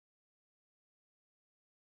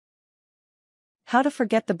How to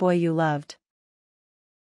forget the boy you loved.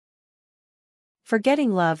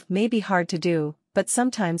 Forgetting love may be hard to do, but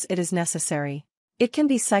sometimes it is necessary. It can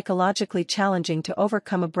be psychologically challenging to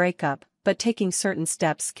overcome a breakup, but taking certain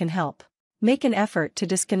steps can help. Make an effort to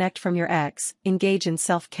disconnect from your ex, engage in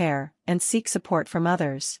self-care, and seek support from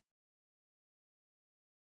others.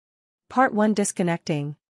 Part 1: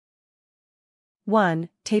 Disconnecting. 1.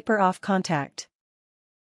 Taper off contact.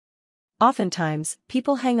 Oftentimes,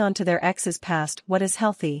 people hang on to their ex's past. What is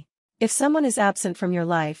healthy? If someone is absent from your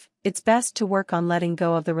life, it's best to work on letting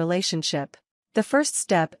go of the relationship. The first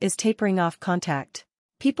step is tapering off contact.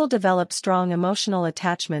 People develop strong emotional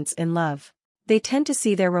attachments in love. They tend to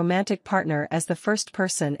see their romantic partner as the first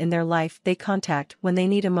person in their life they contact when they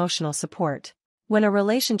need emotional support. When a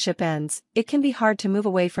relationship ends, it can be hard to move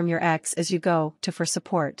away from your ex as you go to for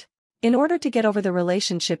support. In order to get over the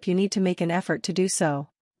relationship, you need to make an effort to do so.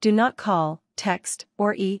 Do not call, text,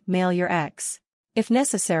 or email your ex. If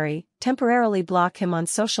necessary, temporarily block him on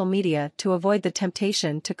social media to avoid the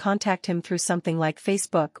temptation to contact him through something like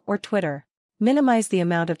Facebook or Twitter. Minimize the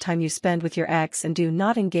amount of time you spend with your ex and do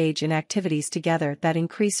not engage in activities together that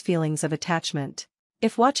increase feelings of attachment.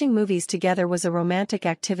 If watching movies together was a romantic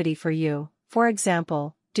activity for you, for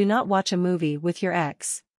example, do not watch a movie with your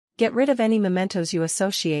ex. Get rid of any mementos you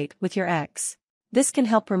associate with your ex. This can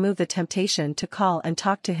help remove the temptation to call and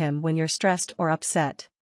talk to him when you're stressed or upset.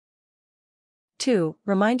 2.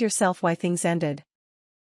 Remind yourself why things ended.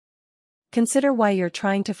 Consider why you're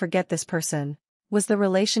trying to forget this person. Was the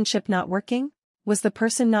relationship not working? Was the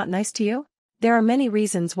person not nice to you? There are many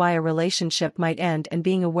reasons why a relationship might end, and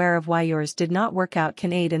being aware of why yours did not work out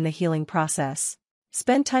can aid in the healing process.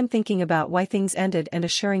 Spend time thinking about why things ended and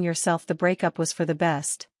assuring yourself the breakup was for the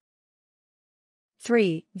best.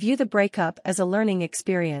 3. View the breakup as a learning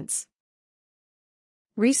experience.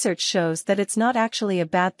 Research shows that it's not actually a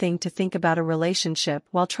bad thing to think about a relationship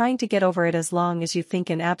while trying to get over it, as long as you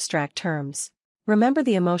think in abstract terms. Remember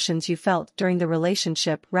the emotions you felt during the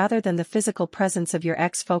relationship rather than the physical presence of your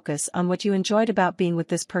ex. Focus on what you enjoyed about being with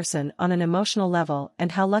this person on an emotional level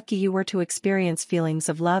and how lucky you were to experience feelings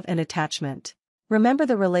of love and attachment. Remember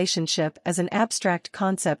the relationship as an abstract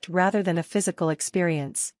concept rather than a physical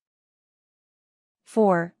experience.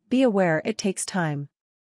 4. Be aware it takes time.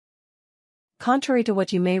 Contrary to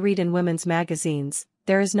what you may read in women's magazines,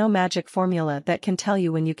 there is no magic formula that can tell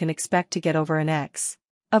you when you can expect to get over an ex.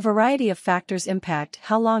 A variety of factors impact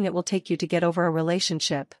how long it will take you to get over a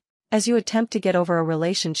relationship. As you attempt to get over a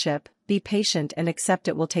relationship, be patient and accept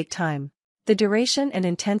it will take time. The duration and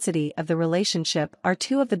intensity of the relationship are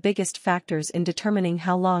two of the biggest factors in determining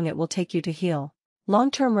how long it will take you to heal.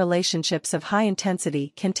 Long-term relationships of high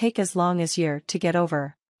intensity can take as long as a year to get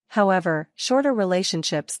over. However, shorter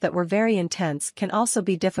relationships that were very intense can also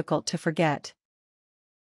be difficult to forget.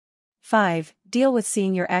 5. Deal with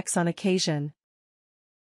seeing your ex on occasion.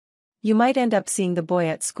 You might end up seeing the boy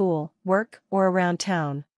at school, work, or around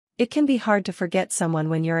town. It can be hard to forget someone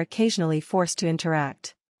when you're occasionally forced to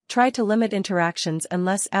interact. Try to limit interactions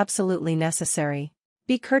unless absolutely necessary.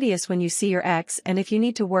 Be courteous when you see your ex, and if you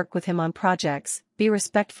need to work with him on projects, be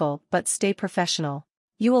respectful but stay professional.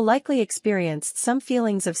 You will likely experience some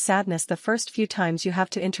feelings of sadness the first few times you have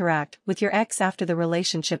to interact with your ex after the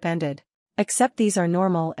relationship ended. Accept these are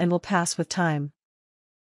normal and will pass with time.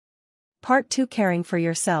 Part 2: Caring for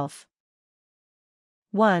yourself.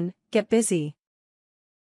 1. Get busy.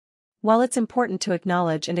 While it's important to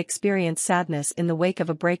acknowledge and experience sadness in the wake of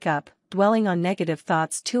a breakup, dwelling on negative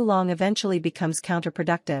thoughts too long eventually becomes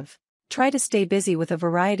counterproductive. Try to stay busy with a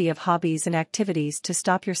variety of hobbies and activities to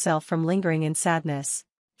stop yourself from lingering in sadness.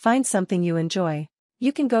 Find something you enjoy.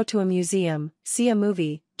 You can go to a museum, see a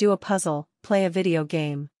movie, do a puzzle, play a video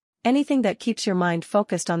game. Anything that keeps your mind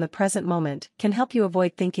focused on the present moment can help you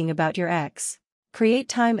avoid thinking about your ex. Create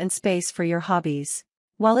time and space for your hobbies.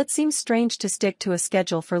 While it seems strange to stick to a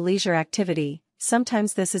schedule for leisure activity,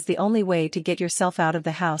 sometimes this is the only way to get yourself out of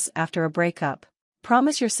the house after a breakup.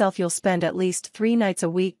 Promise yourself you'll spend at least 3 nights a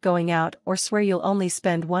week going out, or swear you'll only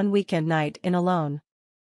spend 1 weekend night in alone.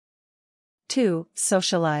 2.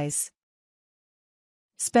 Socialize.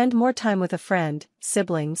 Spend more time with a friend,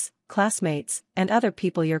 siblings, classmates, and other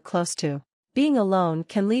people you're close to. Being alone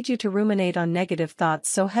can lead you to ruminate on negative thoughts,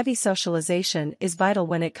 so heavy socialization is vital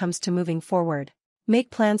when it comes to moving forward.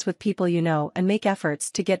 Make plans with people you know and make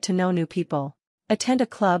efforts to get to know new people. Attend a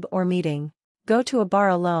club or meeting. Go to a bar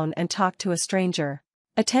alone and talk to a stranger.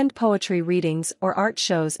 Attend poetry readings or art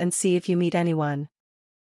shows and see if you meet anyone.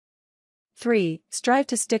 3. Strive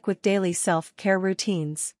to stick with daily self-care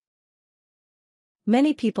routines.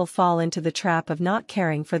 Many people fall into the trap of not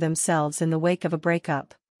caring for themselves in the wake of a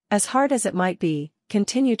breakup. As hard as it might be,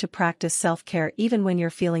 continue to practice self-care even when you're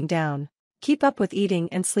feeling down. Keep up with eating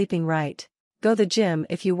and sleeping right. Go the gym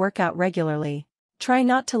if you work out regularly. Try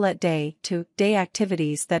not to let day-to-day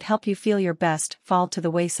activities that help you feel your best fall to the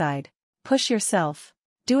wayside. Push yourself.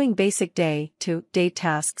 Doing basic day-to-day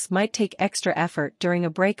tasks might take extra effort during a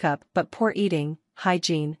breakup, but poor eating,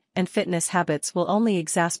 hygiene, and fitness habits will only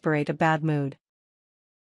exasperate a bad mood.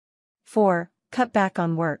 4. Cut back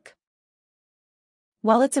on work.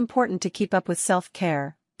 While it's important to keep up with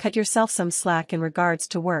self-care, cut yourself some slack in regards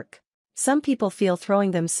to work. Some people feel throwing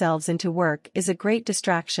themselves into work is a great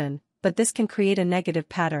distraction, but this can create a negative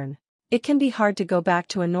pattern. It can be hard to go back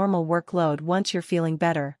to a normal workload once you're feeling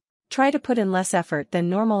better. Try to put in less effort than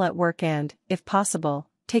normal at work and, if possible,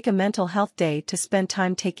 take a mental health day to spend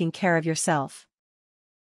time taking care of yourself.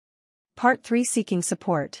 Part 3. Seeking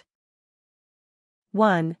support.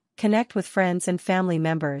 1. Connect with friends and family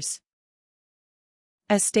members.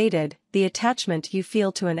 As stated, the attachment you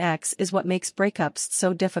feel to an ex is what makes breakups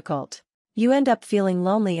so difficult. You end up feeling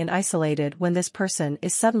lonely and isolated when this person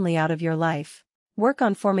is suddenly out of your life. Work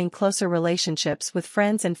on forming closer relationships with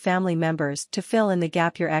friends and family members to fill in the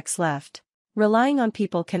gap your ex left. Relying on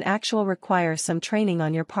people can actually require some training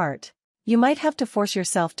on your part. You might have to force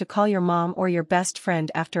yourself to call your mom or your best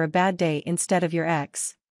friend after a bad day instead of your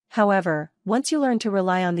ex. However, once you learn to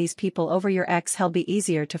rely on these people over your ex, it'll be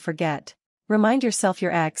easier to forget. Remind yourself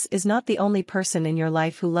your ex is not the only person in your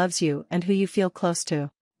life who loves you and who you feel close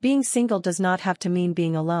to. Being single does not have to mean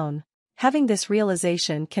being alone. Having this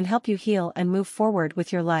realization can help you heal and move forward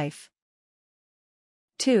with your life.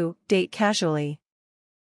 2. Date casually.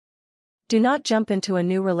 Do not jump into a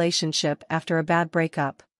new relationship after a bad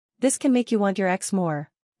breakup. This can make you want your ex more.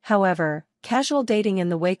 However, casual dating in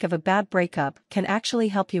the wake of a bad breakup can actually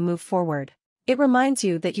help you move forward. It reminds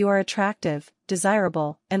you that you are attractive,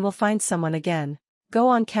 desirable, and will find someone again. Go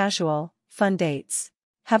on casual, fun dates.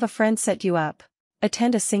 Have a friend set you up.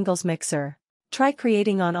 Attend a singles mixer. Try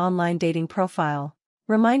creating an online dating profile.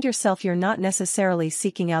 Remind yourself you're not necessarily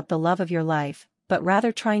seeking out the love of your life, but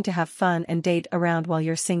rather trying to have fun and date around while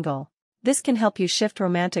you're single. This can help you shift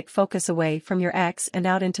romantic focus away from your ex and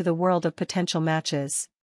out into the world of potential matches.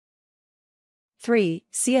 3.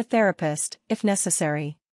 See a therapist, if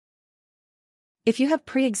necessary. If you have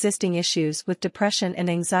pre-existing issues with depression and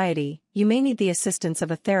anxiety, you may need the assistance of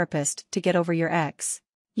a therapist to get over your ex.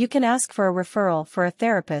 You can ask for a referral for a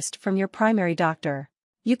therapist from your primary doctor.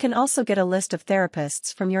 You can also get a list of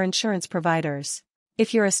therapists from your insurance providers.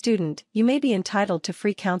 If you're a student, you may be entitled to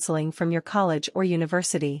free counseling from your college or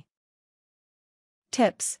university.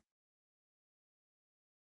 Tips.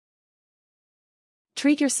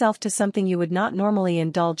 Treat yourself to something you would not normally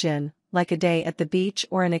indulge in, like a day at the beach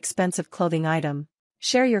or an expensive clothing item.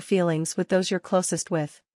 Share your feelings with those you're closest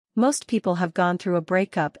with. Most people have gone through a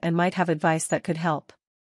breakup and might have advice that could help.